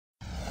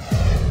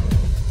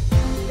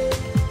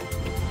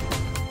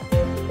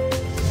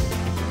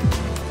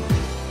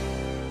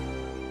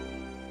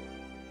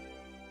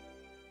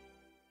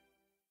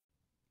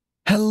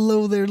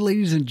there,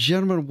 ladies and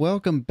gentlemen.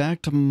 Welcome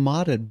back to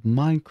modded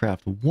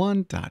Minecraft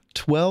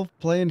 1.12,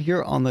 playing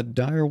here on the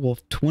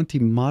DW20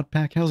 mod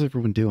pack. How's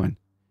everyone doing?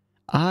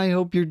 I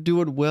hope you're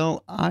doing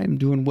well. I'm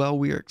doing well.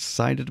 We are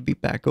excited to be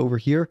back over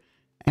here.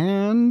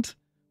 And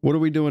what are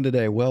we doing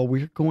today? Well,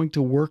 we're going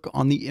to work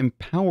on the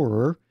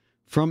Empowerer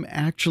from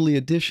Actually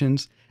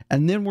Editions,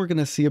 and then we're going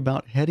to see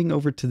about heading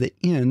over to the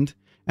end,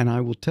 and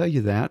I will tell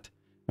you that,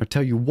 or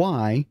tell you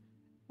why,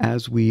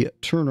 as we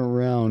turn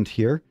around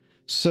here.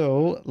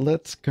 So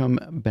let's come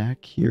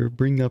back here,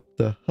 bring up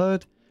the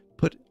HUD,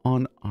 put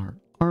on our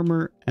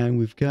armor, and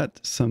we've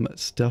got some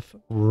stuff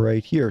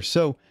right here.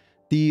 So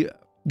the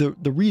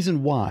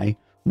reason why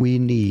we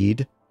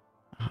need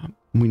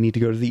to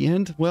go to the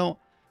end, well,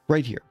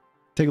 right here.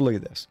 Take a look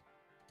at this.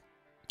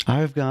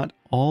 I've got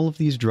all of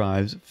these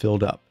drives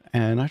filled up,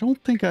 and I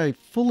don't think I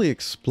fully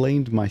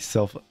explained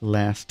myself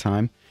last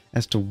time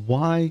as to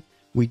why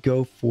we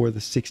go for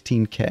the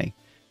 16K.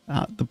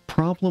 The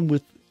problem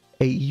with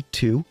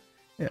AE2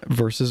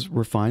 versus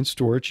refined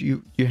storage,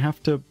 you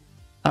have to,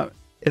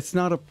 it's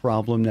not a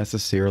problem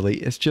necessarily.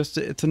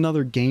 It's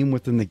another game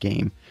within the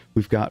game.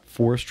 We've got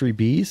Forestry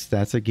Bees,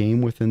 that's a game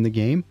within the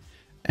game.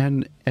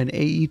 And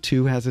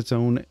AE2 has its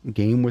own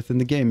game within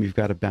the game. You've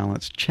got to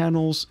balance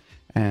channels,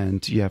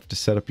 and you have to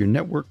set up your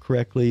network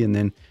correctly, and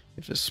then you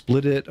have to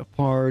split it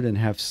apart and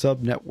have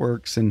sub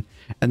networks, and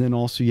then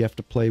also you have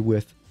to play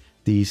with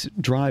these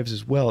drives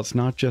as well. It's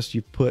not just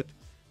you put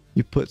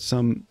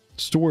some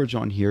storage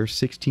on here,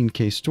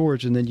 16K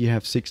storage, and then you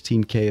have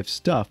 16K of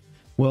stuff.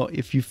 Well,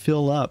 if you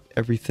fill up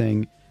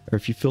everything, or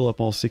if you fill up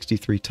all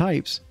 63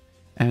 types,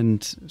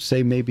 and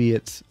say maybe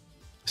it's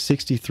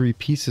 63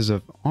 pieces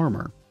of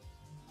armor,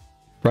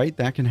 right?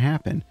 That can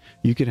happen.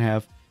 You could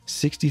have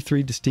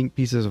 63 distinct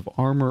pieces of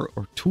armor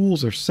or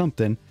tools or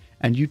something,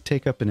 and you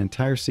take up an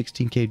entire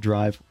 16K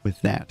drive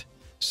with that.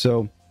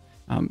 So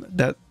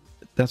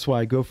that's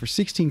why I go for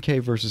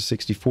 16K versus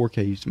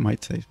 64K. You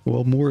might say,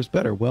 well, more is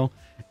better. Well,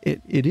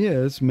 it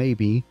is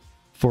maybe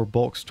for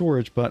bulk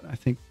storage, but I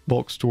think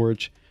bulk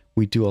storage,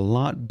 we do a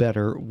lot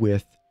better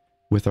with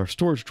our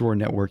storage drawer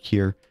network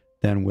here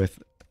than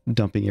with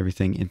dumping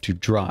everything into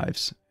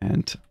drives.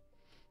 And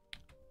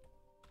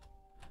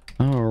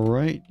all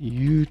right,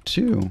 you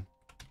too.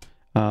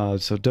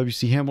 So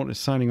WC Hamilton is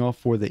signing off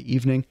for the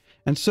evening.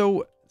 And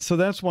so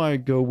that's why I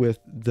go with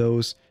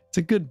those. It's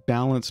a good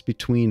balance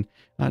between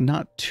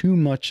not too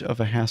much of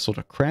a hassle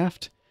to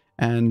craft,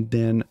 and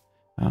then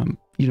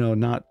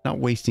not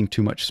wasting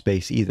too much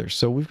space either.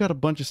 So we've got a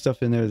bunch of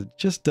stuff in there that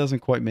just doesn't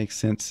quite make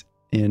sense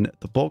in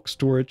the bulk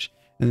storage.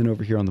 And then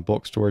over here on the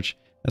bulk storage,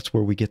 that's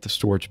where we get the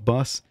storage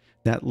bus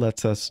that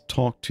lets us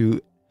talk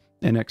to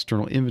an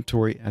external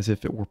inventory as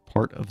if it were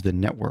part of the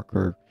network,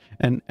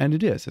 and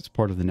it is. It's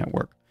part of the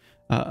network.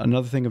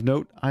 Another thing of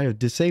note, I have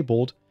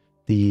disabled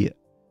the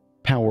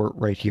power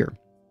right here.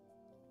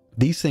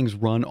 These things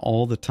run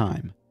all the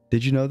time.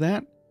 Did you know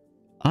that?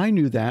 I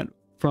knew that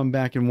from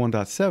back in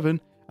 1.7.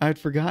 I had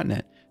forgotten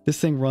it. This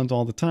thing runs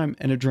all the time,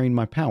 and it drained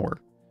my power.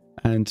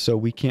 And so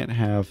we can't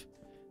have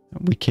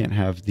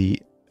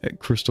the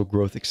crystal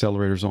growth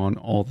accelerators on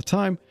all the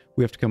time.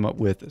 We have to come up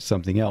with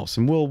something else,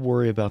 and we'll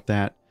worry about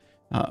that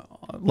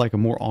like a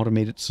more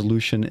automated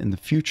solution in the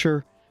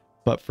future.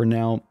 But for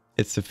now,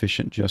 it's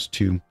sufficient just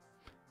to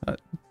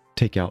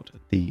take out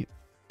the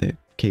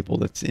cable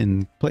that's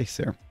in place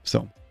there.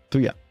 So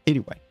yeah.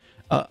 Anyway,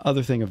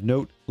 other thing of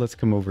note, let's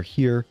come over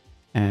here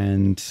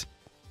and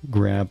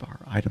grab our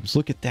items.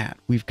 Look at that.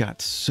 We've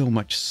got so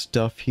much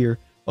stuff here.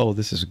 Oh,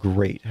 this is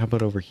great. How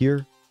about over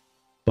here?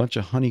 Bunch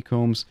of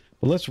honeycombs.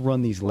 Well, let's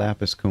run these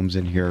lapis combs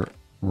in here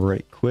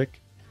right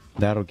quick.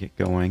 That'll get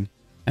going.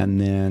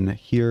 And then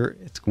here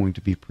it's going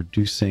to be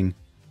producing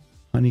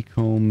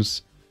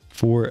honeycombs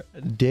for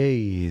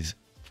days.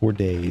 For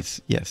days.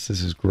 Yes,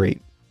 this is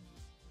great.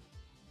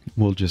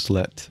 We'll just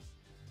let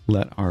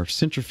our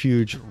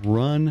centrifuge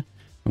run,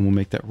 and we'll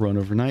make that run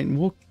overnight, and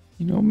we'll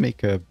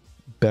make a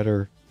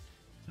better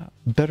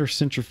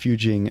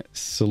centrifuging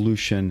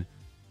solution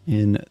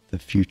in the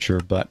future.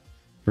 But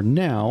for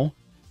now,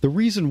 the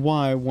reason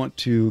why I want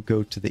to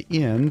go to the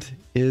end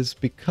is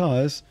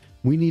because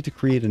we need to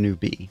create a new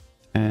bee,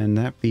 and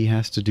that bee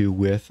has to do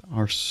with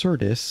our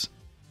Certus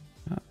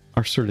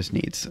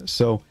needs.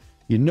 So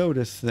you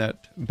notice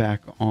that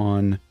back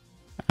on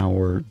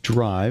our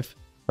drive,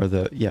 or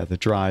the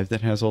drive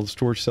that has all the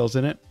storage cells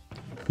in it.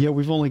 Yeah,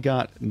 we've only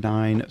got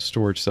 9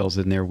 storage cells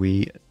in there.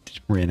 We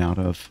ran out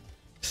of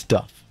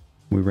stuff.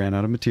 We ran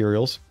out of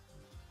materials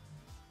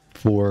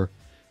for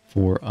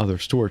other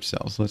storage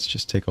cells. Let's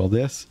just take all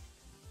this.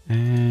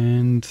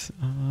 And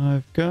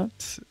I've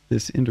got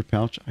this ender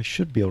pouch. I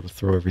should be able to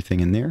throw everything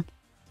in there.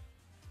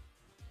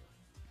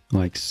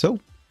 Like so.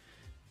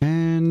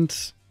 And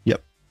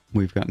yep,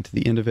 we've gotten to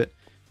the end of it.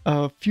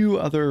 A few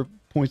other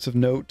points of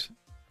note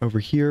over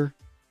here.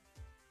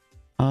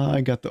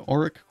 I got the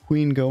Auric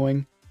Queen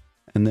going,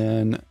 and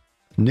then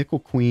Nickel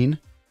Queen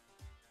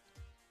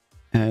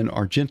and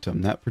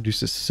Argentum. That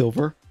produces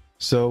silver.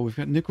 So we've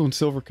got nickel and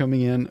silver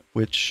coming in,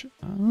 which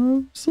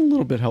is a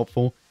little bit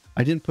helpful.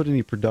 I didn't put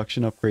any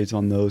production upgrades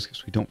on those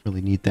because we don't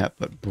really need that,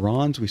 but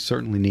bronze we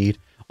certainly need,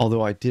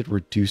 although I did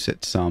reduce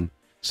it some.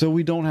 So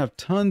we don't have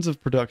tons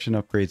of production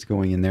upgrades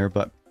going in there,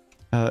 but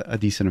a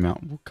decent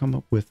amount. We'll come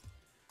up with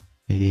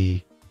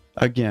a...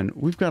 Again,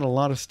 we've got a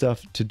lot of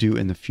stuff to do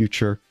in the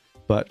future,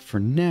 but for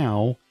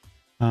now,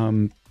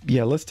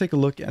 yeah, let's take a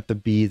look at the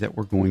bee that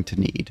we're going to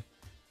need.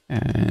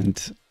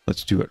 And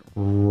let's do it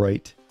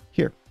right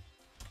here.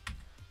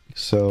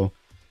 So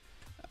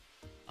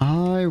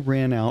I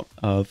ran out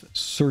of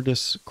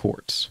Certus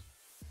quartz,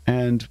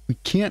 and we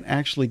can't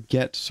actually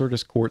get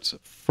Certus quartz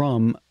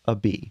from a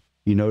bee.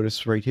 You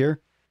notice right here,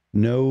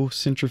 no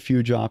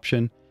centrifuge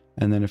option.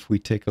 And then if we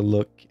take a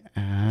look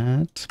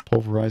at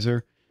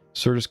pulverizer,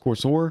 Certus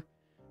quartz ore,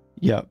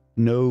 yeah,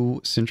 no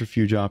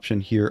centrifuge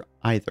option here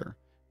either.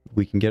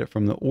 We can get it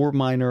from the ore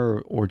miner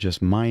or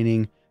just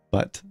mining,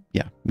 but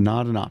yeah,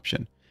 not an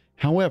option.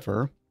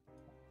 However,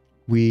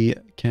 we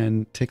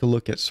can take a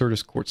look at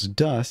Certus quartz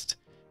dust.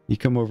 You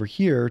come over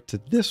here to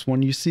this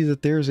one, you see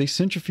that there's a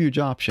centrifuge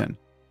option,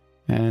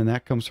 and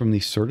that comes from the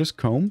Certus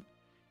comb.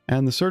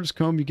 And the Certus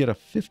comb, you get a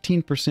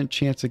 15%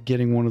 chance of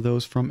getting one of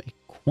those from a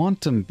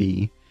quantum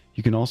bee.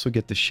 You can also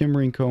get the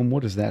shimmering comb.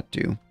 What does that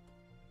do?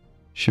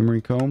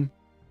 Shimmering comb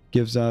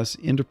gives us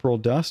ender pearl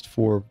dust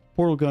for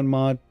portal gun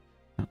mod.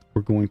 Not that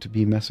we're going to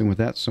be messing with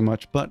that so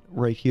much, but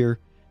right here,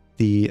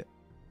 the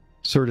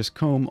Certus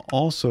comb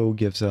also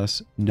gives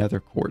us nether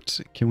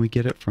quartz. Can we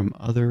get it from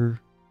other...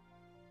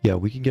 Yeah,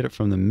 we can get it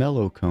from the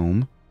mellow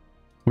comb.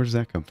 Where does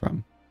that come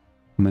from?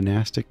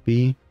 Monastic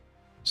bee?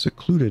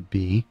 Secluded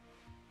bee?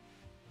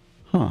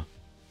 Huh.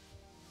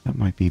 That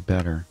might be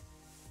better.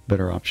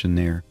 Better option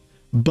there.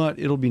 But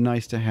it'll be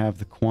nice to have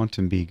the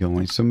quantum bee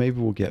going. So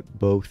maybe we'll get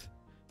both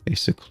a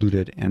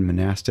secluded and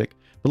monastic.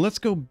 But let's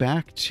go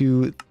back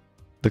to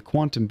the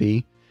quantum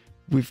bee.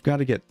 We've got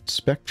to get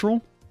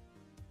spectral,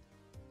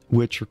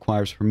 which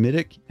requires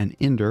hermitic and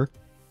ender.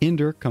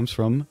 Ender comes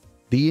from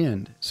the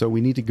end. So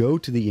we need to go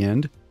to the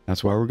end.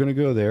 That's why we're going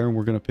to go there, and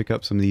we're going to pick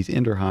up some of these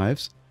ender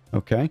hives.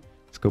 Okay,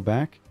 let's go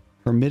back.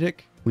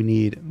 Hermitic, we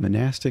need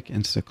monastic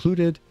and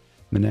secluded.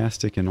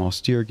 Monastic and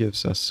austere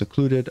gives us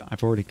secluded.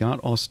 I've already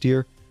got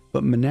austere,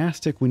 but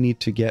monastic we need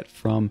to get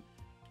from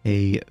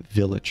a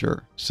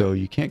villager. So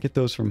you can't get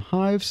those from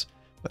hives,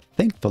 but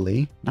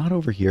thankfully, not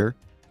over here.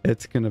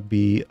 It's going to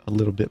be a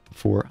little bit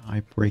before I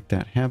break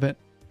that habit.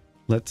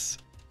 Let's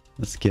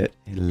get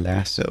a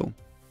lasso.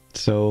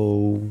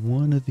 So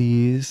one of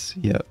these,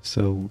 yeah,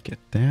 so we'll get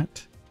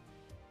that.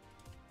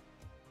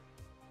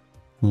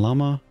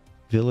 Llama,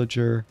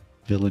 villager,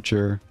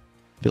 villager,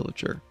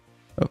 villager.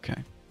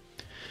 Okay.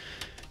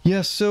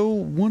 Yeah, so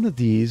one of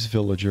these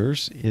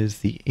villagers is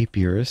the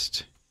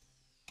apiarist.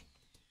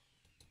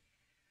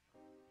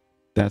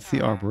 That's the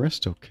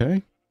arborist,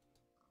 okay.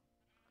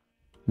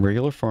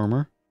 Regular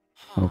farmer,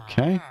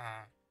 okay.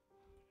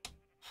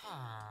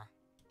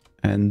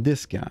 And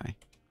this guy,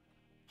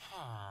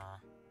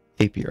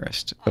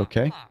 apiarist,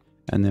 okay.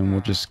 And then we'll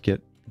just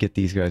get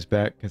these guys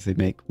back because they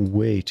make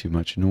way too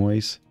much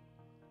noise.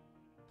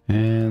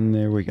 And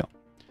there we go.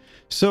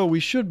 So we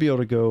should be able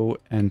to go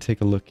and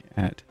take a look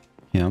at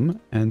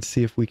him and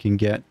see if we can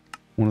get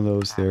one of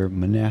those there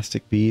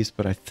monastic bees,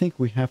 but I think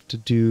we have to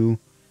do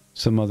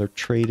some other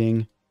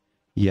trading.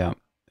 Yeah,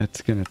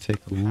 that's going to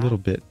take a little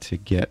bit to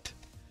get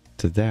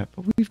to that,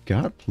 but we've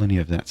got plenty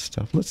of that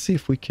stuff. Let's see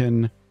if we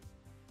can,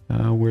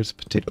 where's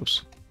the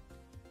potatoes?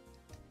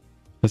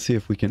 Let's see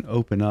if we can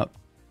open up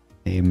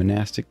a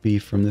monastic bee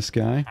from this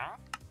guy.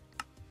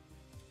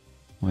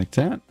 Like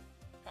that.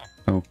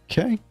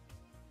 Okay.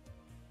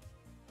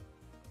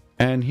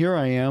 And here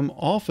I am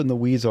off in the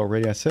weeds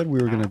already. I said we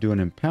were going to do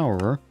an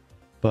empowerer,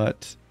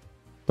 but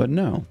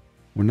no,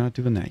 we're not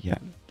doing that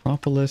yet.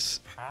 Propolis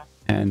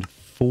and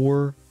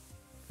 4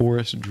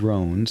 forest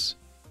drones,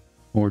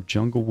 or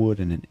jungle wood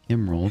and an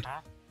emerald.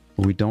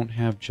 But we don't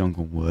have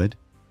jungle wood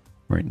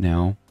right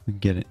now. We can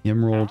get an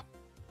emerald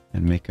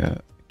and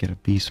get a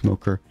bee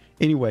smoker.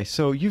 Anyway,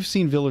 so you've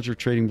seen villager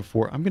trading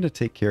before. I'm going to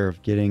take care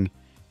of getting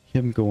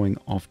him going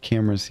off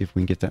camera, see if we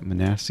can get that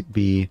monastic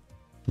bee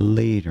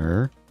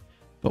later.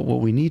 But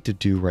what we need to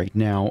do right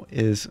now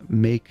is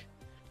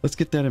let's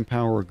get that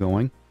empowerer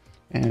going,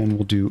 and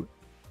we'll do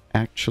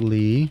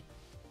actually,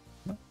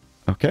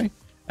 okay,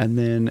 and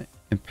then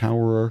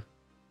empowerer.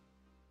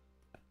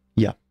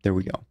 Yeah, there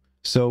we go.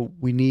 So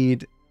we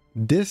need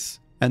this,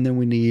 and then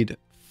we need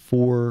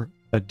 4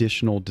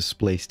 additional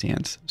display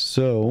stands.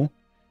 So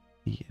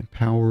the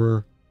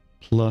empowerer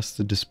plus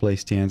the display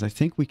stands. I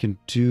think we can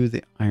do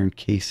the iron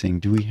casing.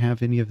 Do we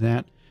have any of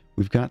that?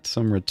 We've got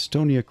some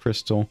redstonia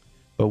crystal,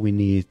 but we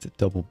need the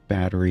double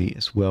battery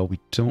as well. We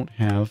don't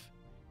have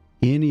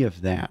any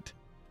of that.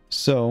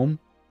 So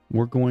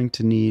we're going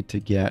to need to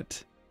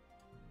get,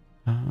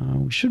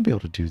 we should be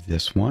able to do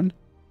this one.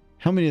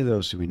 How many of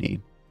those do we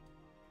need?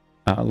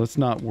 Let's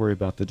not worry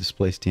about the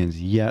display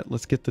stands yet.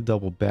 Let's get the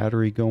double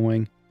battery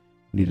going.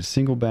 We need a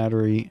single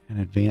battery, an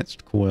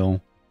advanced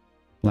coil,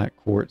 black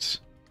quartz.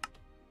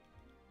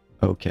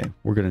 Okay,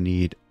 we're going to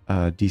need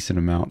a decent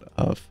amount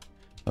of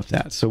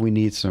that. So we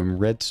need some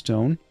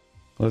redstone.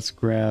 Let's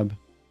grab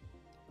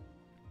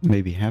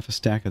maybe half a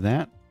stack of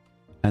that.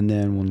 And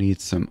then we'll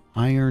need some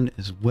iron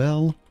as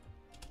well.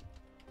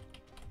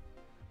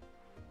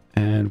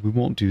 And we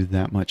won't do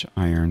that much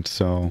iron,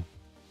 so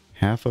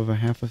half of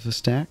a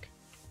stack.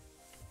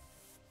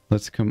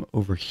 Let's come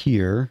over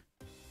here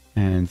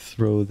and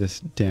throw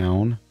this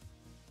down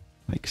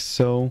like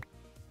so.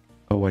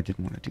 Oh, I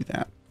didn't want to do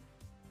that.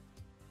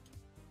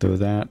 Throw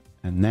that.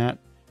 And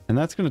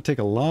that's going to take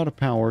a lot of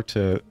power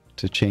to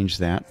change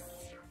that.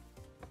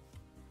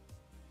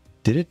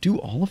 Did it do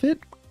all of it?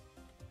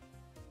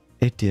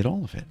 It did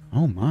all of it.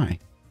 Oh my,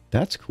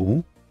 that's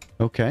cool.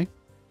 Okay,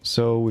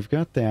 so we've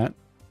got that.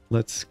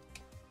 Let's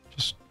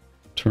just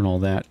turn all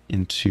that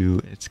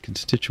into its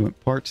constituent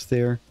parts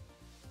there.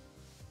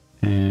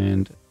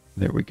 And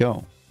there we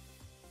go.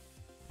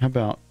 How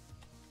about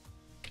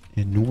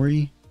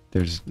Inori?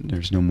 There's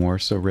no more.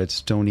 So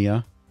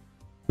Redstonia,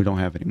 we don't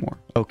have any more.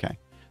 Okay,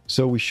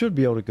 so we should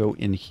be able to go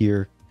in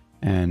here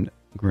and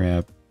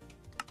grab,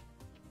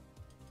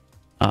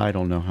 I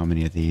don't know how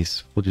many of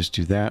these. We'll just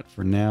do that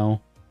for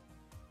now.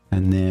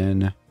 And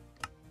then,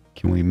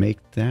 can we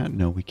make that?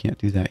 No, we can't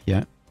do that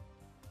yet.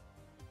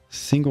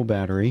 Single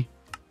battery.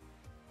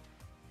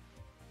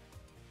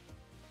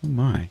 Oh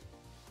my.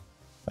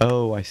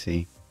 Oh, I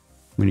see.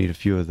 We need a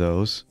few of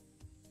those.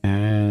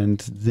 And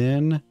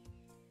then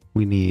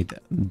we need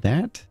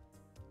that.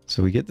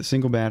 So we get the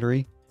single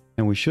battery,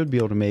 and we should be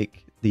able to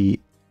make the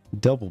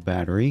double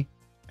battery.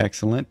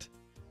 Excellent.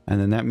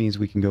 And then that means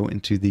we can go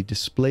into the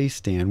display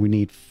stand. We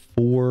need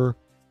 5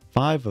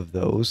 of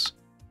those.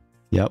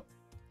 Yep.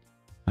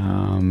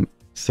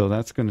 So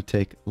that's going to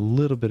take a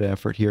little bit of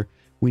effort here.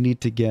 We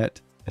need to get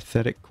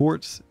aesthetic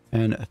quartz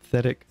and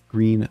aesthetic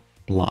green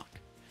block.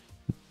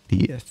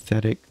 The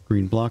aesthetic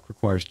green block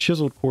requires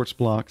chiseled quartz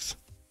blocks,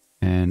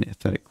 and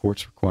aesthetic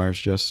quartz requires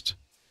just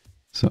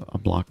a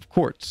block of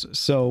quartz.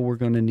 So we're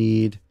going to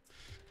need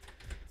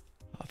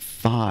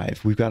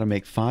 5. We've got to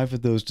make 5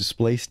 of those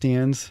display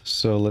stands.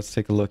 So let's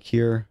take a look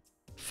here.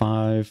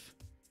 5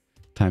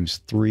 times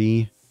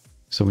 3.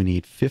 So we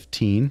need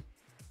 15.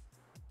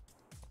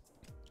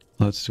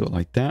 Let's do it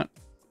like that.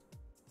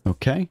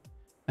 Okay.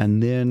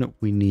 And then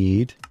we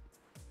need,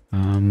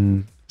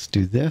 let's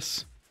do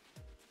this.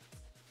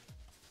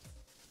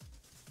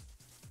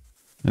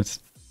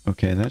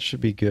 Okay, that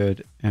should be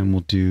good. And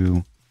we'll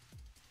do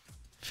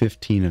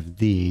 15 of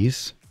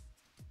these.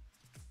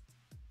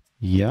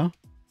 Yeah.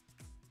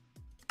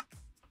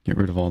 Get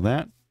rid of all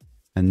that.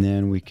 And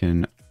then we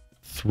can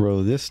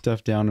throw this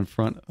stuff down in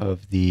front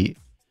of the,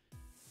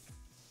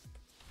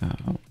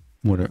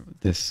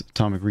 this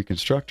atomic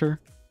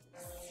reconstructor.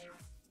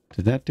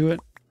 Did that do it?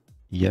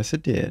 Yes,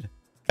 it did.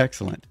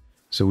 Excellent.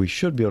 So we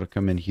should be able to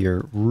come in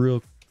here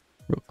real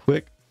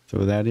quick,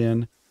 throw that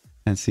in,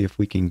 and see if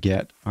we can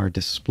get our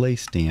display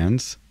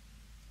stands.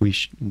 We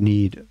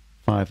need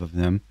 5 of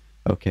them.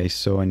 Okay,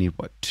 so I need,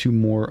 what, 2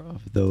 more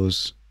of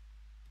those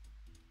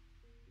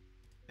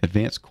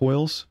advanced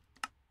coils?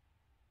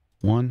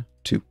 1,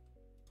 2.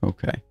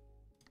 Okay.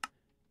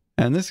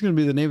 And this is going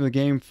to be the name of the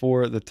game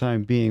for the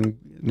time being,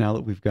 now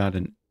that we've got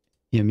an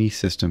ME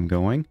system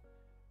going.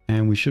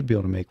 And we should be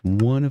able to make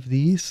 1 of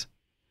these.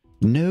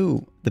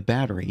 No, the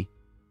battery.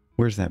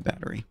 Where's that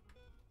battery?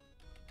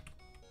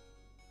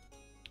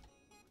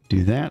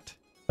 Do that.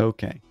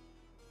 Okay.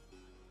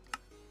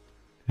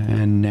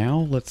 And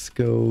now let's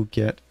go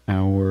get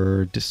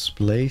our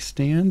display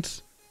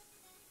stands.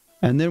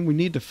 And then we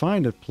need to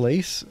find a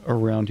place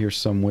around here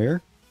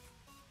somewhere.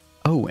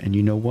 Oh, and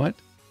you know what?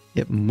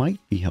 It might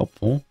be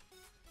helpful.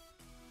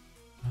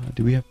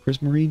 Do we have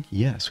prismarine?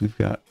 Yes, we've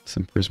got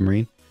some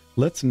prismarine.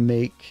 Let's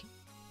make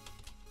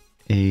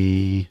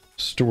a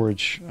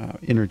storage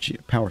energy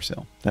power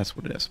cell. That's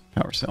what it is.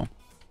 Power cell.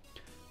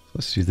 So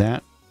let's do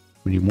that.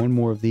 We need 1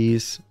 more of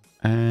these,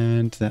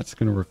 and that's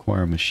going to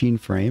require a machine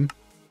frame.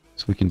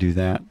 So we can do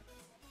that.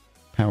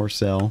 Power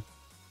cell.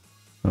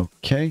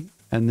 Okay.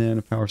 And then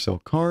a power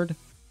cell card.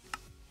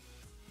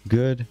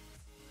 Good.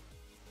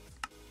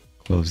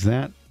 Close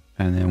that.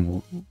 And then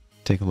we'll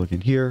take a look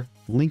in here.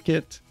 Link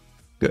it.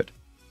 Good.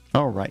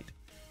 All right.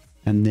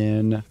 And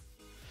then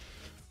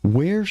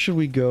where should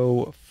we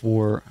go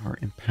for our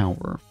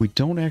empower? We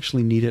don't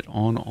actually need it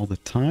on all the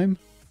time.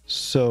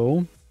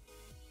 So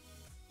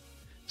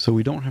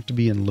we don't have to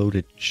be in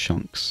loaded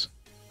chunks.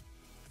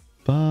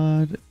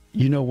 But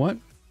you know what?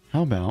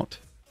 How about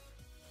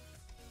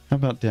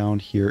down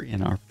here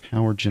in our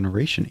power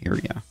generation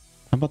area?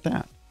 How about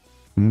that?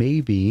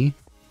 Maybe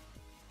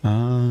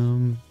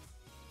over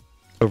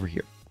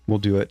here. We'll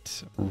do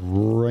it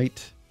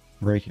right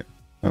here.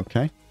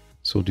 Okay.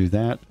 So we'll do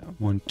that.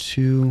 1,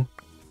 2.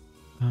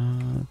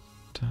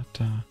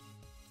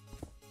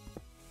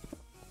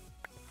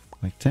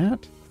 Like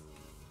that.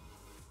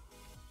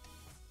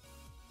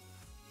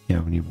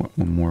 Yeah, we need 1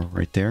 more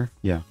right there.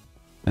 Yeah.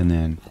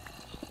 And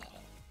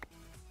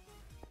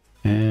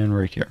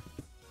right here.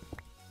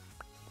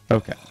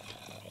 Okay.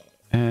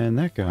 And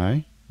that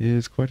guy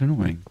is quite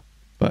annoying.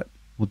 But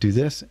we'll do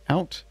this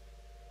out.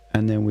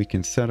 And then we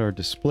can set our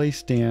display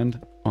stand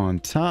on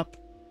top.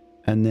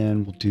 And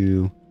then we'll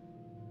do...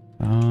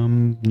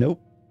 nope.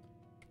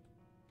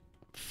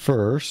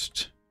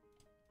 first,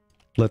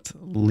 let's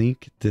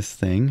link this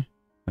thing.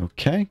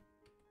 Okay.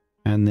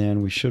 And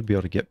then we should be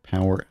able to get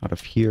power out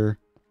of here.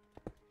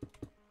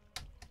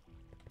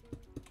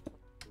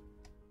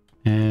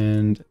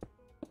 And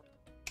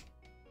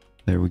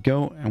there we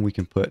go. And we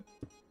can put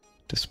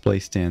display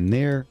stand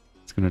there.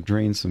 It's going to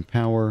drain some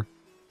power.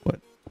 What?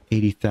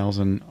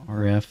 80,000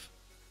 RF.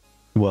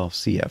 Well,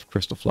 CF,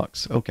 crystal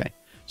flux. Okay.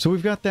 So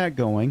we've got that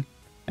going.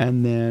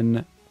 And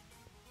then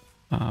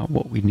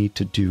what we need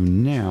to do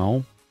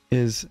now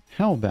is,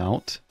 how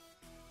about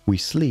we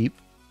sleep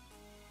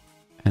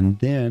and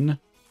then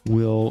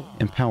we'll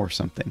empower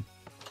something.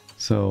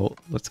 So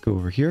let's go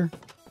over here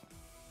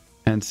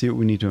and see what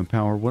we need to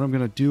empower. What I'm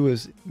going to do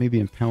is maybe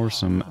empower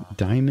some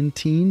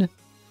diamantine.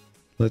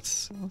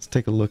 Let's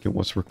take a look at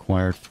what's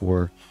required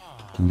for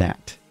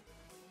that.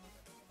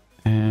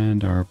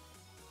 And our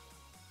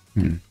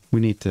we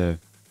need to,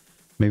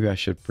 maybe I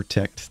should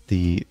protect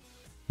the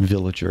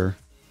villager.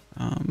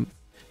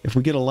 If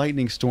we get a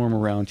lightning storm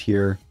around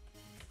here,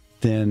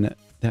 then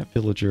that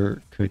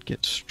villager could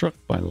get struck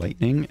by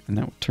lightning, and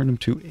that would turn him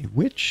to a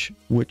witch,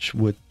 which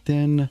would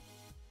then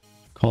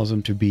cause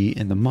him to be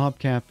in the mob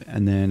cap.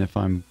 And then if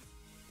I'm,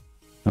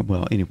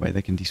 well, anyway,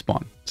 they can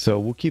despawn. So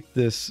we'll keep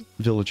this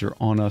villager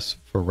on us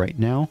for right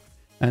now.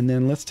 And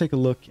then let's take a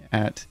look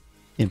at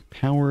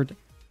empowered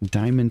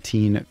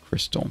diamantine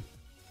crystal.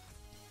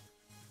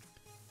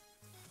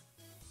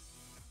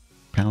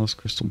 Palace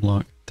crystal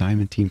block,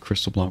 diamantine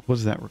crystal block. What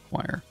does that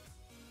require?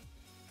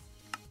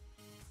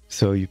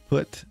 So you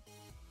put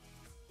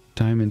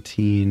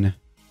diamantine,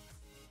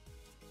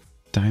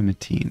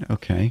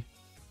 okay.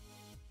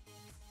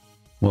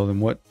 Well, then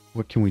what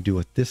can we do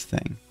with this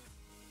thing?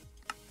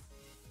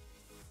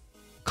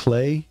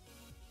 Clay,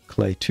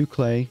 2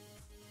 clay,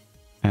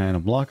 and a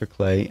block of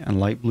clay, and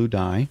light blue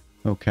dye.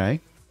 Okay.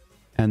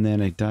 And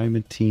then a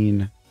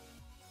diamantine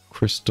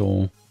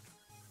crystal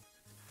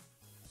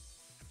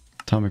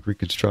atomic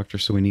reconstructor.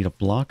 So we need a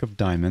block of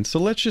diamond. So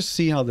let's just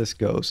see how this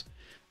goes.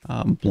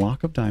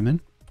 Block of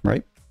diamond,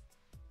 right?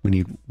 We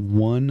need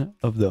 1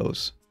 of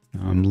those.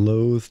 I'm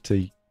loath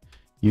to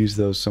use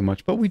those so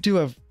much, but we do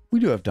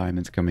have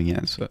diamonds coming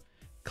in. So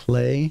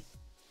clay,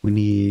 we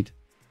need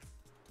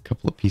a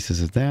couple of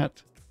pieces of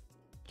that,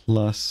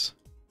 plus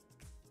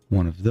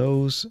 1 of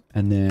those,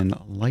 and then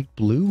light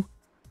blue.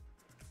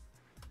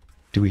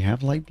 Do we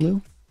have light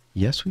blue?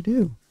 Yes, we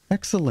do.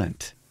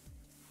 Excellent.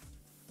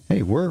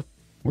 Hey, we're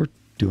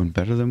doing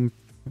better than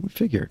we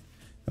figured.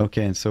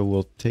 Okay, and so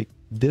we'll take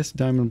this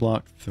diamond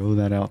block, throw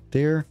that out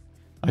there.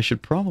 I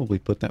should probably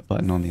put that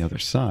button on the other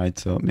side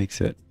so it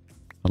makes it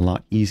a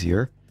lot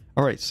easier.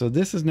 All right, so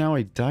this is now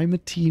a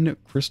diamantine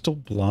crystal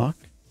block,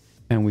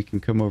 and we can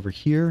come over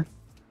here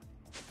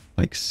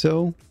like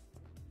so,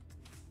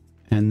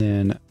 and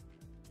then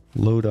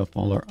load up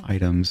all our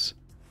items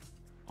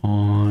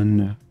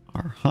on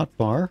our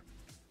hotbar.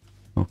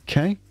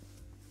 Okay,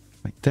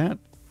 like that,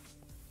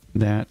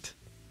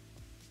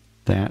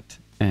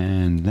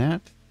 and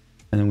that.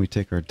 And then we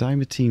take our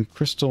diamantine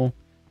crystal,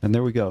 and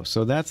there we go.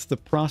 So that's the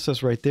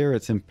process right there.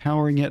 It's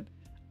empowering it.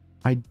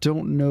 I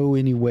don't know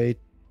any way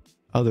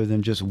other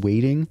than just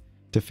waiting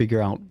to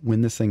figure out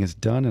when this thing is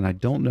done. And I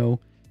don't know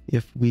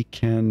if we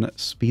can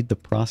speed the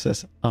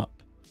process up.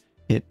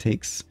 It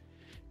takes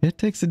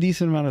a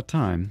decent amount of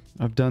time.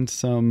 I've done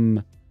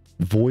some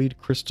void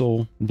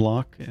crystal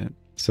block.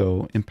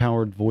 So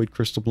empowered void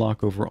crystal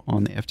block over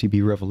on the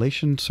FTB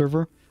Revelation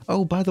server.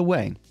 Oh, by the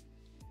way,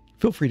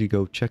 feel free to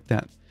go check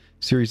that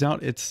series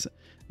out. It's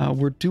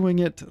we're doing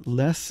it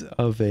less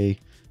of a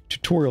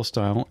tutorial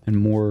style and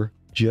more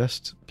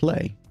just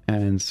play,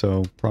 and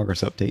so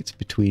progress updates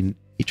between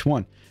each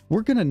one.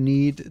 We're going to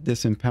need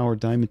this empowered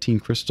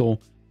diamantine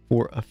crystal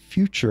for a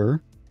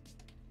future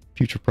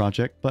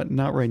project, but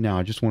not right now.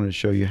 I just wanted to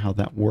show you how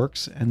that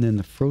works. And then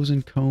the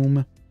frozen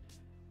comb,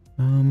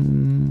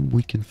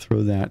 we can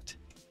throw that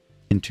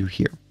into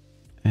here.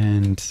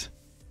 And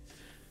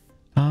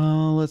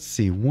let's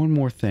see, one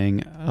more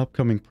thing.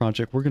 Upcoming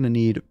project, we're going to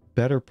need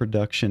better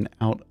production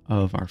out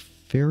of our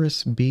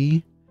Ferris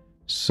bee.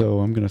 So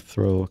I'm going to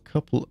throw a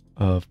couple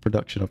of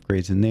production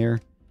upgrades in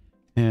there.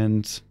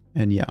 And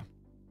yeah.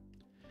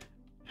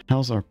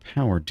 How's our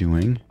power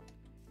doing?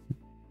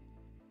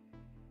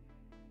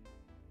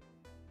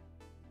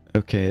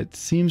 Okay, it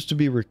seems to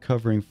be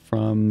recovering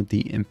from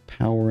the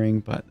empowering,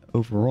 but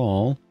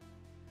overall,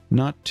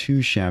 not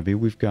too shabby.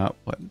 We've got,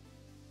 what,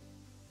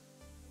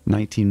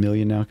 19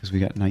 million now because we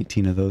got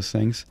 19 of those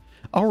things.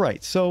 All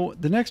right, so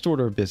the next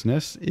order of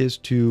business is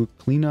to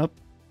clean up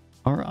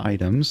our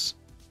items.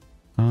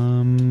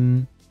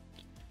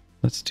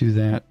 Let's do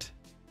that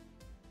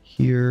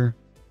here.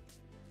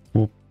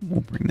 We'll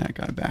bring that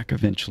guy back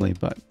eventually,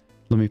 but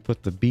let me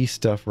put the bee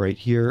stuff right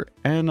here,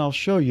 and I'll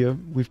show you.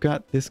 We've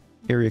got this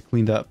area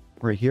cleaned up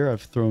right here.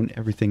 I've thrown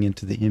everything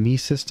into the ME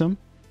system,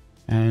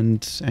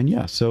 and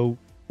yeah, so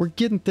we're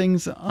getting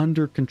things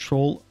under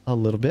control a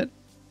little bit,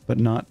 but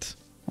not,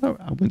 I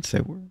wouldn't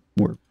say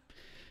we're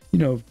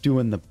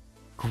doing the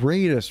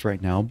greatest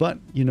right now, but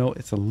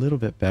it's a little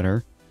bit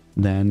better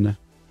than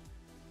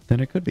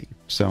it could be.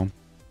 So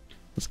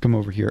Let's come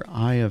over here.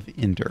 Eye of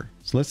Ender.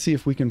 So let's see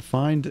if we can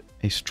find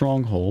a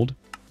stronghold.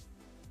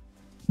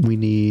 We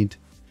need,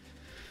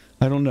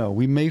 I don't know,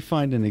 we may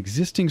find an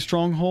existing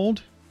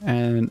stronghold,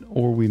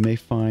 or we may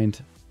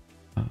find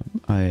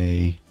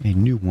a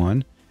new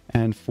one.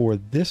 And for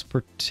this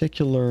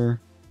particular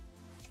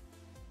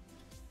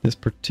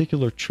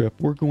trip,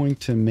 we're going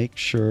to make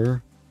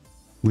sure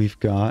we've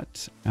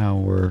got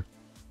our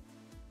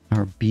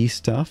bee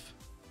stuff.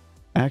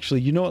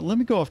 Actually, you know what? Let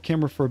me go off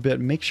camera for a bit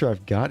and make sure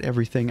I've got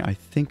everything I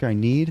think I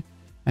need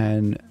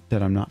and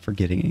that I'm not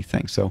forgetting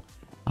anything. So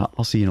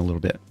I'll see you in a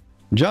little bit.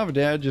 Java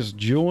Dad just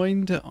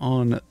joined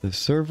on the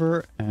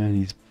server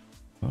and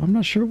I'm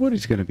not sure what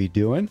he's going to be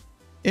doing.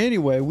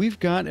 Anyway, we've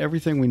got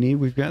everything we need.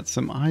 We've got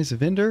some Eyes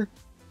of Ender.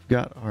 We've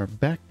got our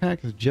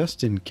backpack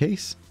just in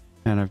case.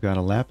 And I've got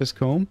a lapis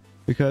comb,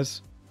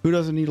 because who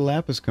doesn't need a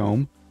lapis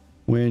comb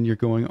when you're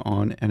going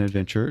on an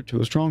adventure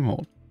to a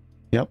stronghold?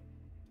 Yep.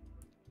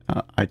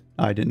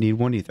 I didn't need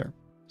one either.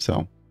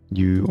 So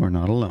you are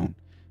not alone.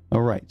 All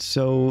right.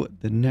 So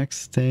the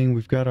next thing,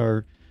 we've got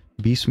our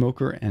bee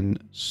smoker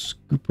and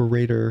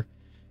scooperator.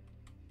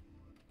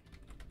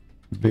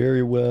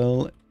 Very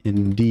well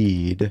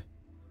indeed.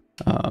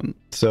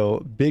 So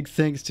big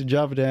thanks to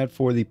Java Dad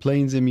for the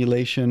planes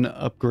emulation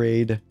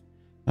upgrade.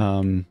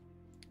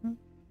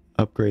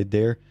 Upgrade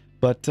there.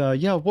 But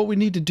yeah, what we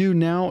need to do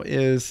now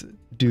is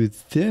do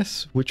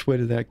this. Which way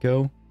did that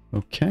go?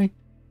 Okay.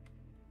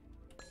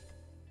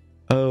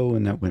 Oh,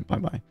 and that went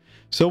bye-bye.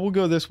 So we'll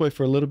go this way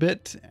for a little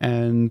bit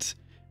and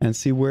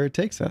see where it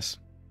takes us.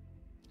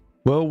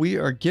 Well, we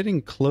are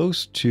getting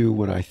close to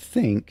what I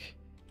think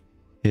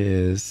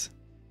is...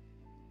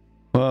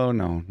 Oh,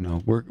 no.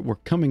 We're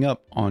coming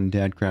up on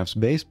Dadcraft's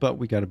base, but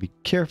we got to be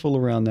careful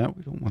around that.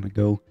 We don't want to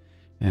go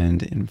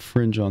and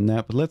infringe on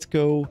that. But let's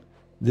go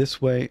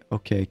this way.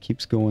 Okay,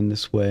 keeps going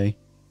this way.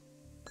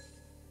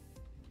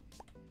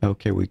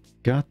 Okay, we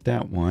got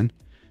that one.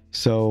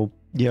 So,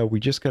 yeah, we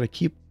just got to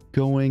keep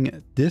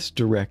going this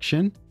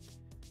direction.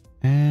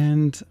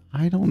 And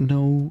I don't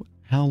know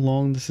how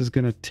long this is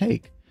going to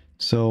take.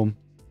 So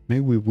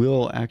maybe we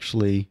will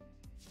actually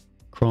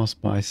cross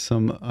by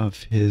some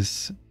of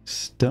his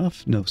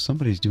stuff. No,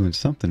 somebody's doing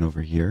something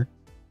over here.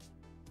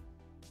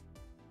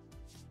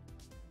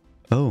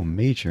 Oh,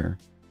 Major.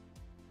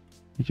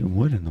 Major,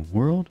 what in the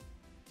world?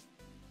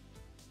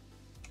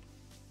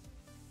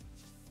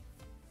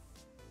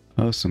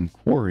 Oh, some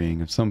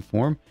quarrying of some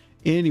form.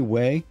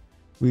 Anyway,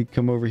 we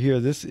come over here.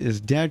 This is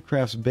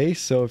Dadcraft's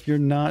base. So if you're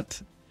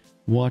not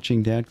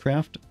watching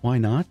Dadcraft, why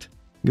not?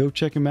 Go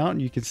check him out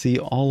and you can see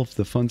all of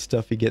the fun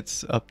stuff he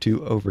gets up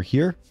to over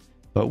here.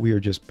 But we are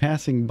just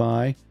passing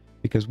by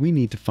because we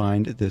need to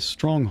find this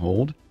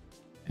stronghold.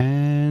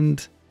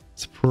 And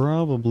it's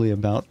probably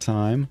about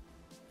time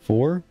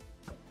for...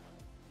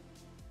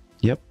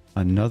 Yep,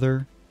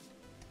 another...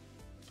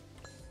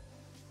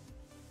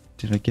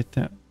 Did I get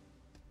that?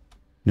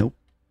 Nope,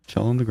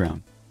 fell on the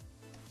ground.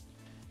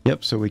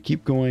 Yep, so we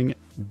keep going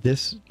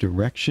this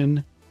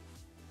direction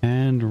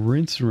and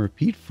rinse and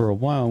repeat for a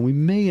while. We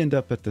may end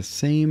up at the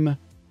same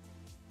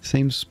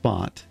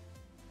spot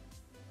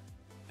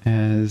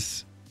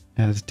as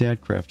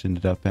Dadcraft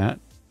ended up at.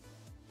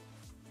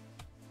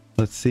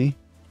 Let's see.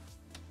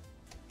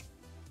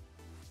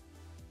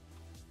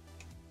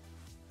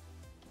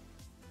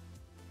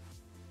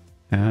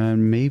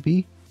 And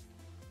maybe.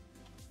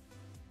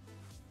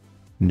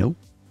 Nope.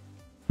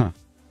 Huh.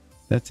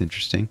 That's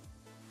interesting.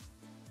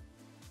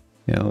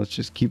 Yeah, let's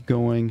just keep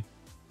going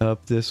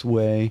up this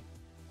way.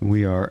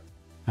 We are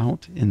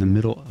out in the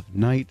middle of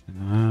night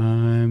and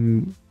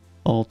I'm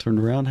all turned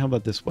around. How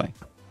about this way?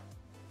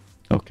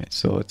 Okay,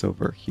 so it's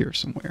over here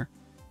somewhere.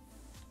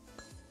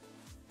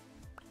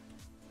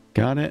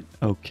 Got it.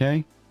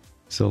 Okay.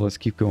 So let's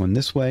keep going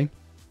this way.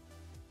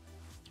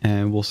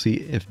 And we'll see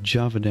if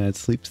Java Dad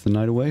sleeps the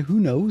night away.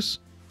 Who knows?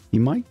 He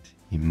might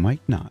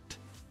not.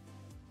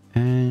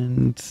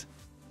 And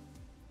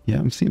yeah,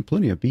 I'm seeing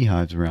plenty of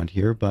beehives around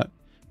here, but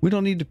we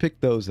don't need to pick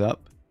those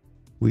up.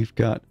 We've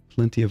got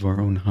plenty of our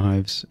own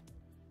hives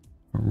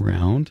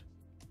around.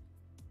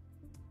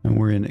 And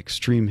we're in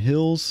Extreme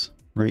Hills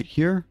right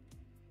here.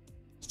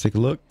 Let's take a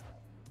look.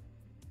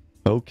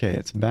 Okay,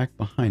 it's back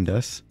behind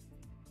us.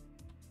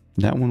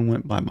 That one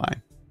went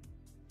bye-bye.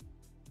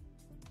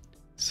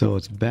 So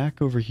it's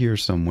back over here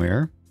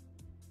somewhere.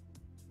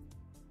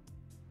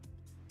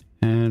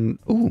 And,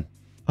 ooh,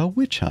 a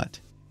witch hut.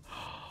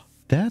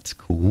 That's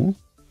cool.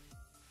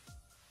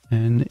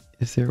 And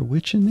is there a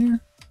witch in there?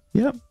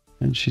 Yep,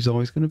 and she's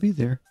always going to be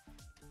there.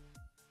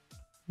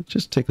 Let's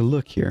just take a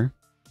look here.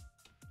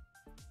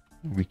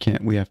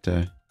 We have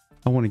to,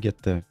 I want to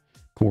get the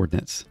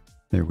coordinates.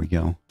 There we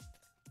go.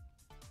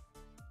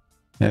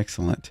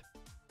 Excellent.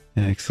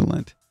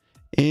 Excellent.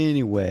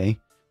 Anyway,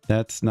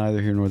 that's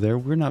neither here nor there.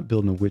 We're not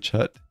building a witch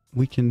hut.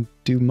 We can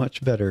do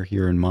much better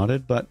here in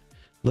Modded, but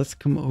let's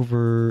come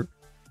over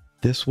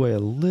this way a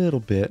little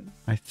bit.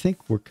 I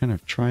think we're kind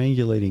of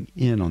triangulating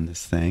in on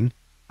this thing.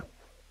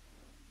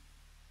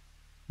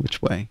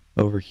 Which way?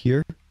 Over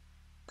here?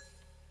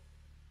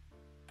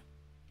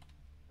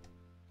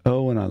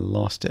 Oh, and I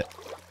lost it.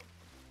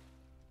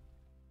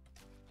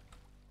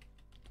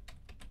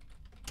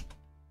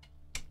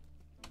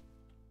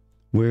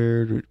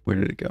 Where did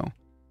it go?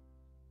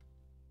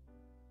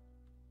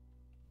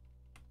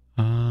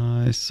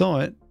 I saw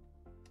it.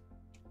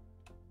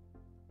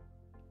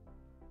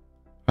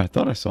 I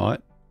thought I saw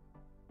it.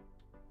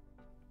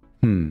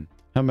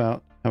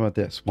 How about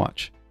this?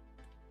 Watch.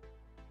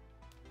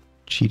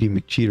 Cheaty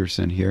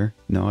McCheaterson here.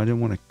 No, I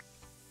didn't want to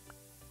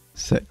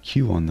set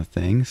Q on the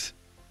things.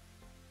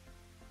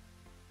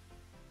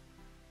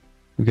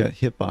 We got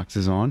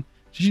hitboxes on.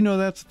 Did you know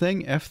that's the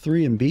thing?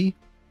 F3 and B?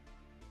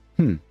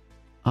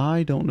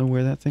 I don't know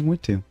where that thing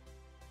went to.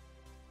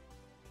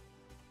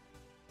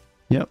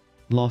 Yep,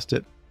 lost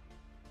it.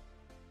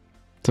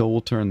 So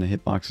we'll turn the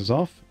hitboxes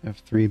off.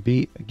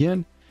 F3B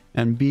again.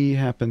 And B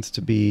happens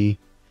to be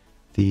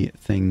the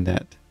thing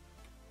that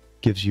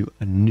gives you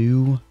a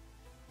new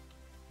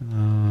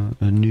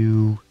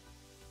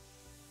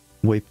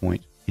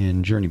waypoint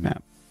in Journey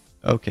Map.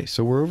 Okay,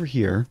 so we're over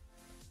here.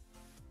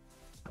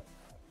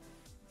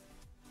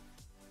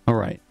 All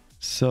right,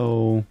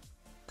 so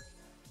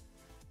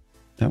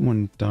that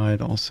one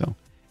died also.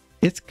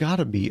 It's got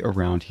to be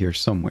around here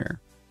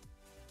somewhere.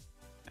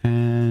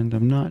 And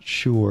I'm not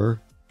sure.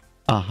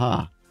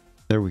 Aha,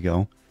 there we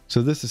go.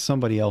 So this is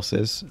somebody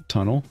else's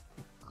tunnel.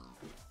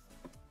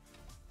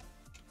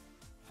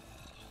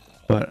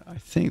 But I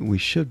think we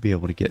should be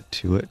able to get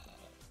to it.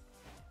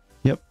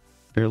 Yep,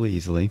 fairly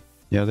easily.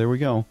 Yeah, there we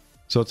go.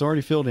 So it's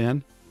already filled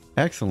in.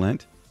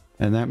 Excellent.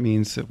 And that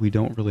means that we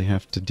don't really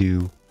have to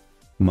do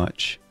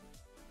much.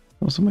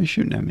 Oh, somebody's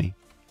shooting at me.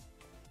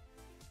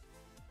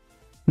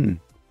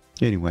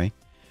 Anyway,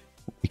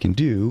 what we can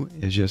do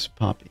is just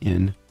pop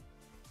in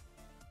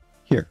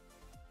here.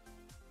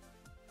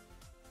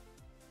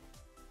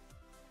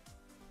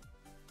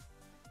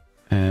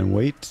 And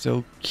wait.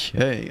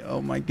 Okay.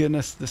 Oh my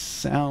goodness, the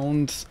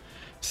sounds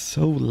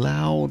so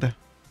loud.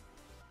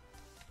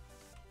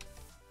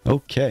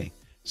 Okay.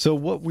 So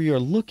what we are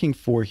looking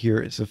for here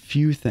is a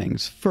few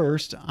things.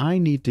 First, I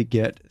need to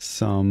get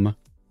some...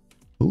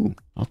 Ooh,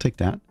 I'll take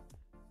that.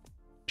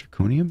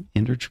 Draconium?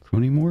 Ender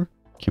Draconium ore?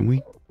 Can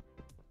we?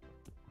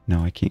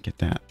 No, I can't get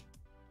that.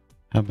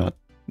 How about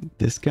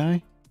this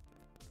guy?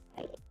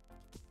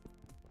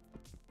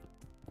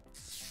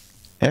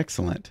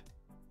 Excellent.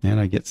 And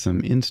I get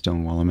some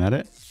Endstone while I'm at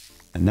it.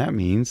 And that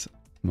means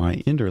my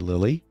Ender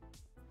Lily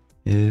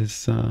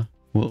is,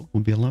 will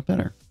be a lot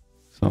better.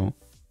 So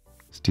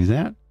let's do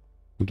that.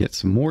 We'll get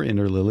some more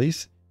Ender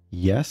Lilies.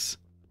 Yes.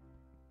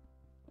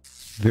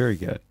 Very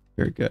good.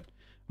 Very good.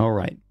 All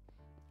right.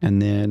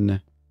 And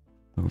then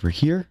over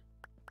here.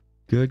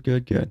 Good,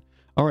 good, good.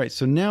 All right.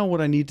 So now what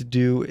I need to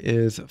do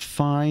is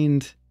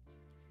find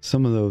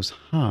some of those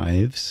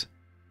hives.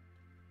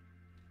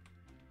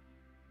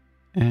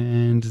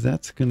 And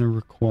that's going to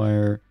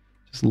require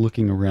just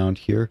looking around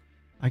here.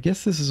 I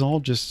guess this is all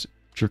just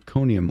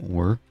Draconium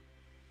ore,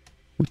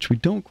 which we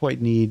don't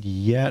quite need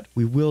yet.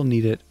 We will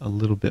need it a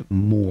little bit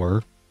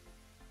more.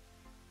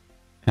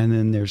 And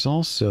then there's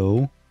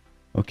also,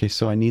 okay,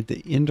 so I need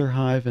the Ender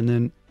hive, and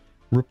then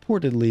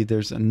reportedly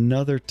there's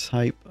another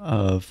type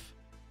of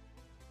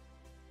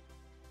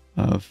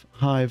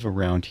hive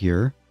around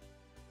here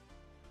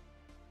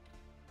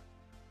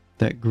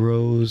that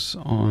grows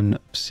on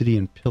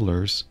obsidian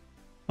pillars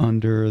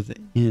under the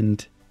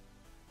end,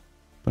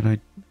 but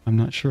I'm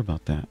not sure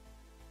about that.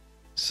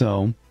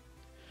 So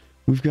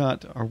we've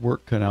got our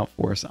work cut out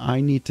for us. I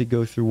need to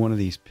go through one of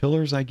these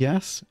pillars, I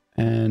guess,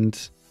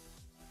 and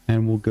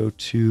we'll go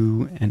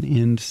to an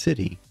end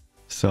city.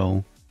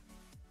 So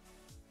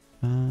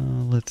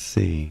let's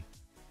see.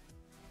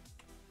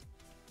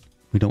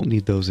 We don't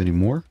need those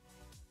anymore.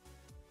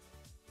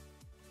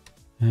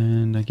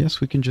 And I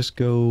guess we can just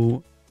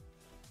go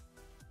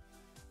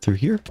through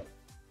here.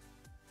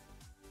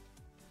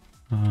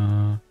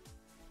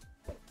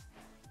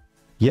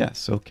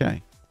 Yes,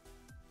 okay.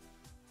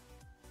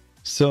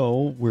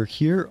 So we're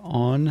here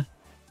on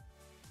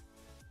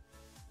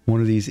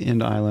one of these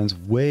end islands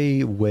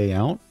way, way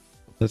out.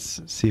 Let's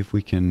see if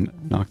we can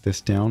knock this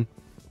down.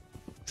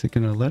 Is it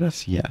going to let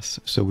us? Yes.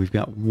 So we've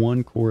got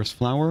one chorus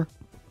flower,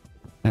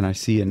 and I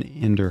see an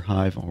ender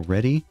hive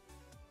already.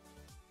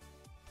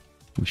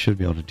 We should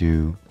be able to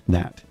do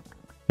that.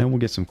 And we'll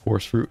get some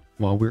chorus fruit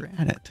while we're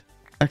at it.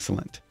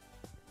 Excellent.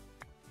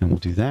 And we'll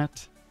do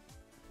that.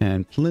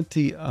 And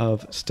plenty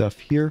of stuff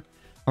here.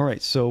 All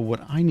right, so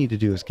what I need to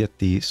do is get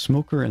the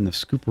smoker and the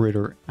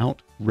scooperator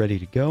out ready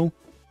to go.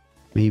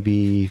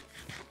 Maybe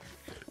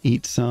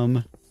eat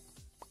some.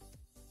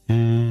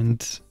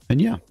 And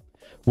yeah.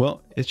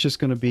 Well, it's just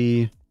going to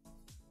be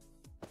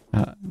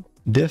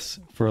this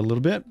for a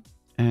little bit.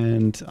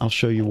 And I'll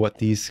show you what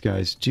these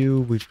guys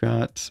do. We've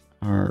got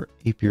our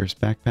Apier's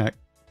backpack.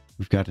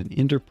 We've got an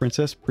Ender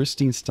Princess,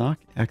 pristine stock.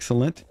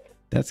 Excellent.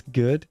 That's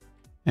good.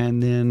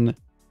 And then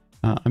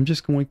I'm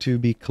just going to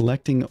be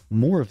collecting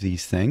more of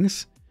these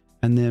things.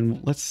 And then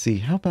let's see,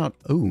 how about,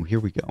 oh, here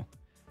we go.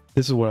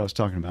 This is what I was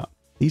talking about.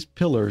 These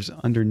pillars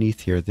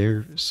underneath here,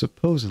 there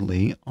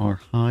supposedly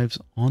are hives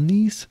on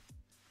these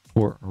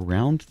or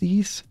around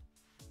these.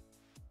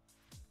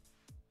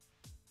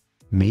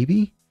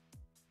 Maybe?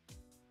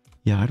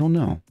 Yeah, I don't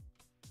know.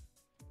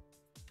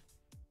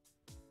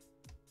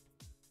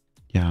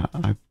 Yeah,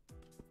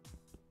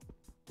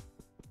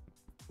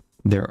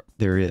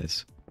 there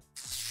is.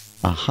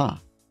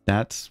 Aha.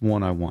 That's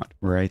one I want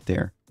right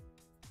there.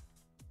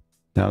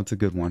 That's a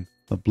good one.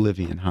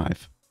 Oblivion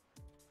Hive.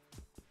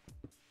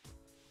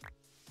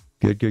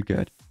 Good, good,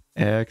 good.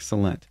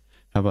 Excellent.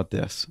 How about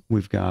this?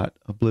 We've got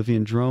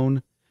Oblivion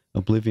Drone,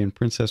 Oblivion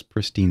Princess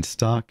Pristine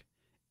Stock.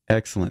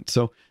 Excellent.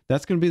 So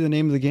that's going to be the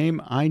name of the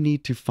game. I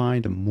need to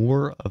find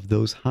more of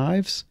those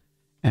hives,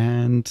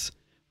 and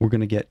we're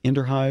going to get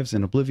Ender hives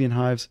and Oblivion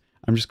hives.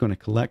 I'm just going to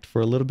collect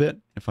for a little bit.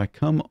 If I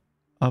come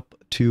up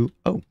to,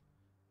 oh,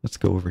 let's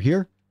go over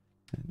here.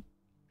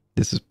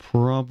 This has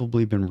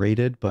probably been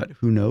raided, but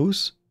who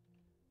knows?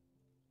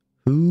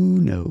 Who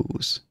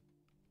knows?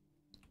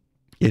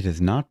 It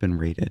has not been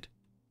raided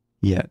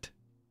yet.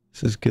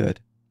 This is good.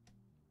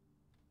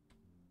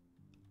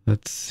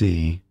 Let's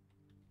see.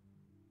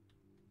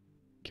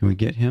 Can we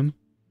get him?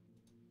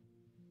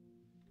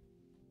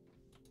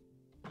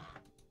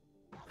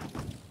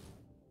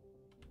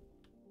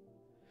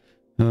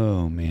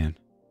 Oh, man.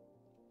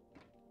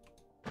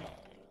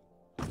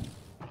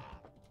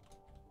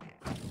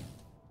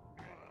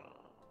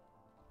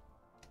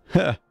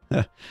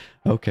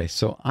 Okay,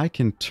 so I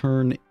can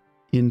turn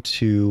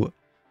into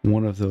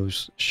one of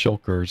those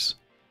shulkers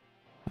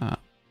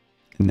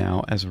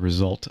now as a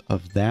result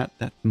of that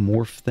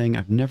morph thing.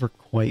 I've never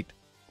quite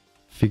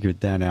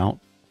figured that out.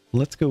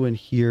 Let's go in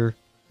here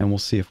and we'll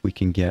see if we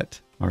can get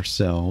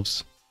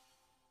ourselves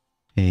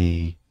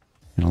an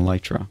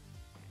elytra.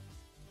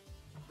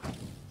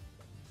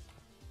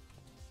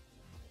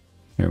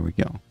 There we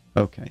go.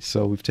 Okay,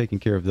 so we've taken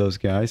care of those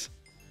guys.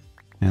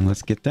 And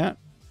let's get that.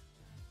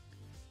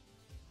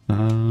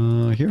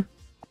 Here.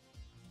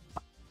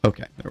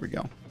 Okay, there we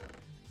go.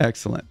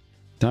 Excellent.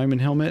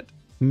 Diamond helmet.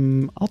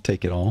 I'll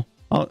take it all.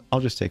 I'll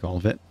just take all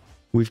of it.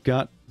 We've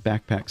got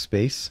backpack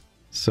space,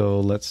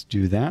 so let's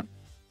do that.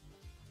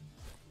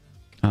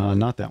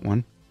 Not that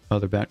one.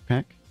 Other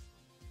backpack.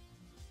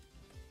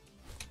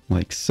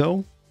 Like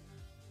so.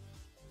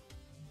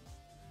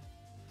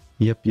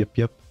 Yep.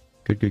 Good,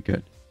 good,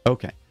 good.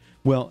 Okay.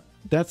 Well,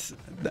 that's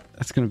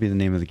going to be the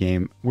name of the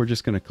game. We're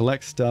just going to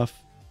collect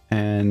stuff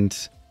and...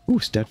 Ooh,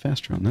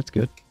 steadfast drone. That's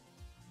good.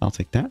 I'll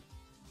take that.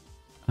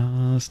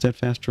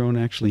 Steadfast drone.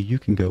 Actually, you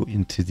can go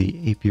into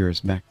the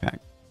Apier's backpack.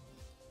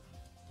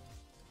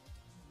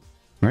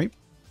 Right?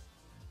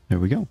 There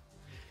we go.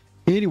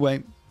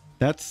 Anyway,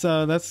 that's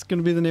going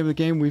to be the name of the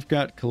game. We've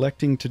got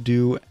collecting to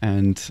do,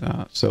 and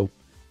so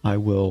I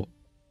will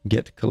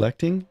get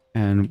collecting,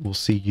 and we'll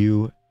see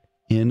you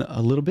in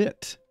a little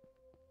bit.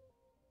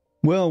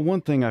 Well,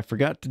 one thing I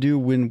forgot to do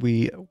when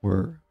we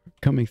were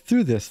coming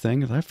through this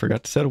thing is I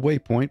forgot to set a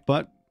waypoint,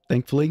 but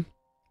thankfully,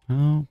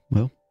 oh,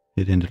 well,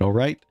 it ended all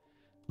right.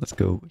 Let's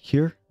go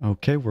here.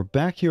 Okay, we're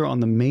back here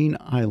on the main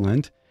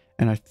island,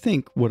 and I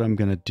think what I'm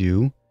going to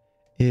do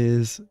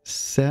is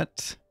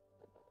set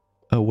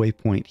a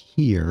waypoint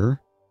here.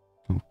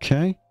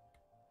 Okay,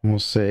 we'll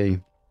say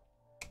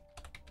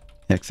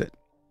exit.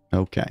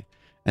 Okay,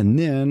 and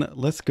then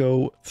let's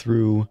go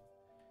through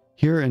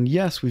here, and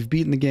yes, we've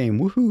beaten the game.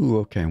 Woohoo!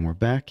 Okay, and we're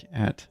back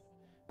at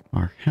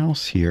our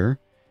house here,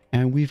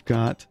 and we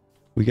got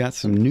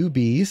some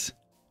newbies,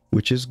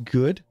 which is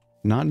good.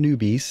 Not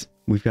newbies.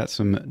 We've got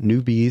some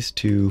newbies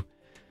to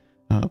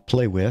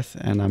play with,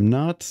 and I'm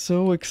not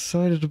so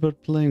excited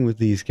about playing with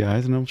these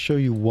guys, and I'll show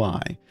you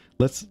why.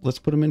 Let's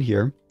put them in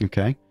here.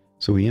 Okay,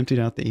 so we emptied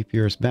out the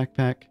APR's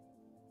backpack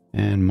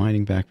and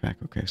mining backpack.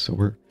 Okay, so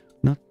we're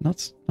not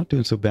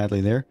doing so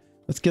badly there.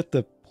 Let's get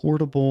the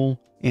portable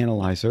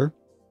analyzer.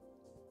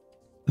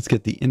 Let's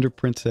get the Ender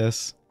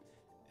Princess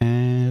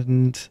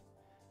and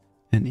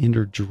an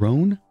Ender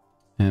Drone,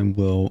 and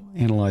we'll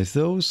analyze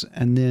those,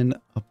 and then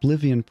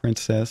Oblivion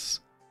Princess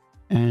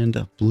and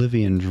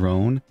Oblivion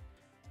Drone,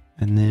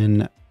 and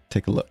then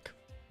take a look.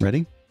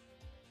 Ready?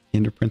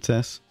 Ender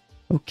Princess.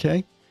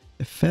 Okay.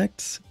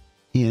 Effects.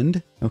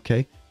 End.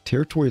 Okay.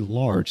 Territory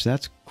large.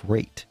 That's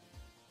great.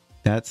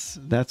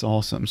 That's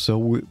awesome. So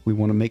we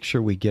want to make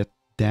sure we get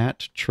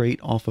that trait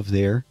off of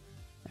there,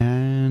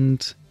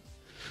 and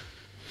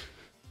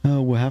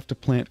we'll have to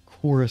plant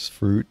chorus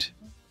fruit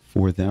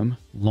for them.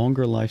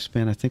 Longer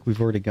lifespan. I think we've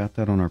already got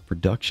that on our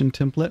production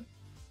template.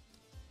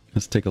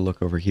 Let's take a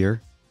look over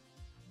here.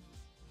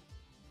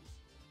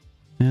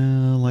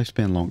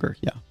 Lifespan longer.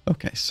 Yeah.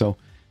 Okay. So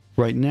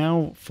right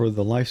now for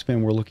the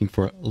lifespan, we're looking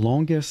for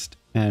longest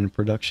and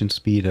production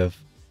speed of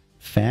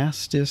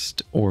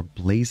fastest or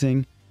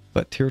blazing,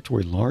 but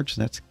territory large.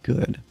 That's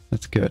good.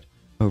 That's good.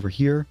 Over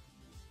here,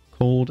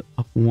 cold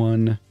up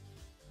one.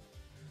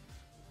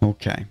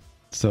 Okay.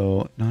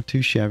 So not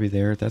too shabby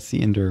there. That's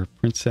the Ender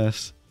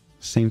Princess.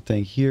 Same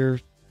thing here.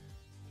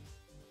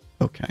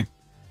 Okay.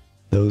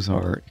 Those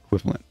are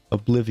equivalent.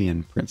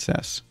 Oblivion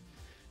Princess.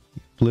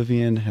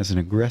 Oblivion has an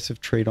aggressive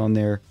trait on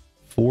there.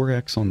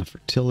 4x on the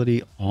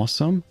fertility.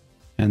 Awesome.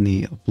 And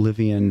the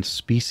Oblivion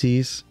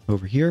species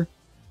over here.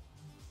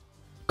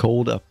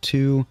 Cold up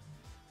 2.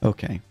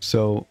 Okay.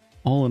 So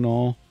all in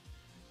all,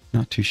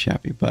 Not too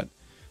shabby, but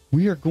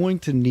we are going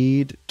to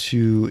need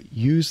to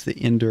use the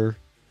ender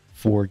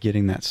for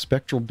getting that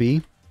spectral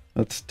bee.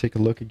 Let's take a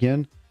look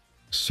again.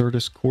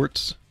 Certus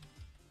quartz.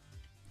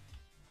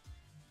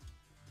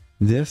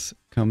 This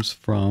comes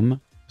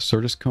from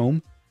Certus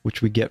comb,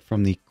 which we get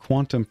from the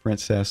Quantum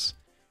Princess.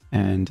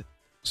 And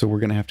so we're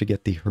going to have to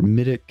get the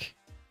Hermetic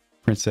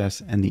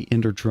Princess and the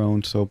Ender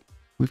Drone. So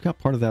we've got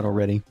part of that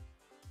already.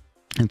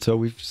 And so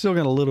we've still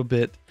got a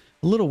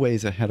little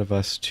ways ahead of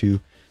us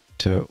to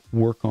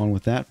work on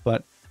with that.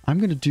 But I'm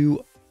going to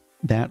do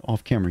that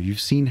off camera. You've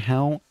seen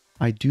how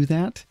I do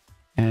that.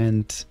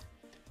 And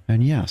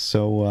yeah,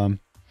 so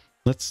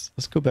let's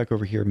go back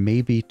over here,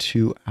 maybe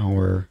to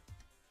our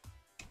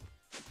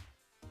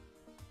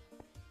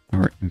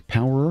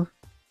Empowerer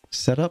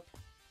setup.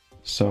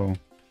 So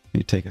let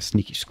me take a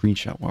sneaky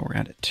screenshot while we're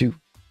at it too.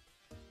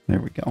 There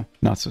we go.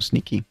 Not so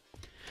sneaky.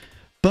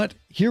 But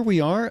here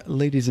we are,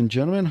 ladies and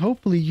gentlemen.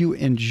 Hopefully you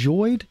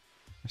enjoyed.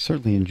 I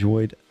certainly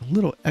enjoyed a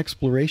little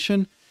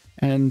exploration.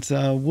 And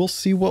we'll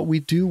see what we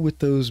do with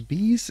those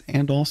bees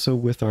and also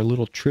with our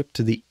little trip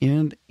to the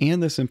end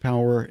and this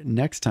Empowerer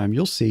next time.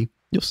 You'll see.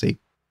 You'll see.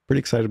 Pretty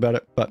excited about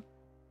it. But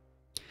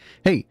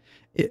hey,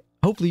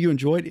 hopefully you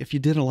enjoyed. If you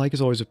did, a like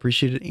is always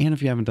appreciated. And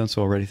if you haven't done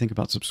so already, think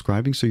about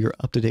subscribing so you're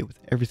up to date with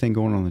everything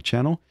going on the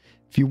channel.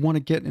 If you want to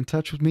get in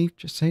touch with me,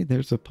 just say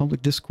there's a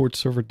public Discord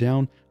server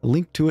down. A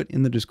link to it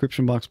in the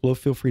description box below.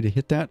 Feel free to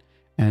hit that.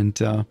 And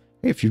hey,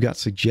 if you've got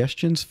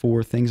suggestions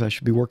for things I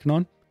should be working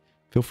on,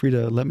 feel free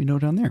to let me know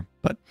down there.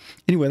 But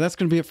anyway, that's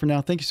going to be it for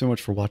now. Thank you so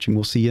much for watching.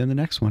 We'll see you in the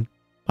next one.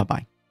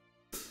 Bye-bye.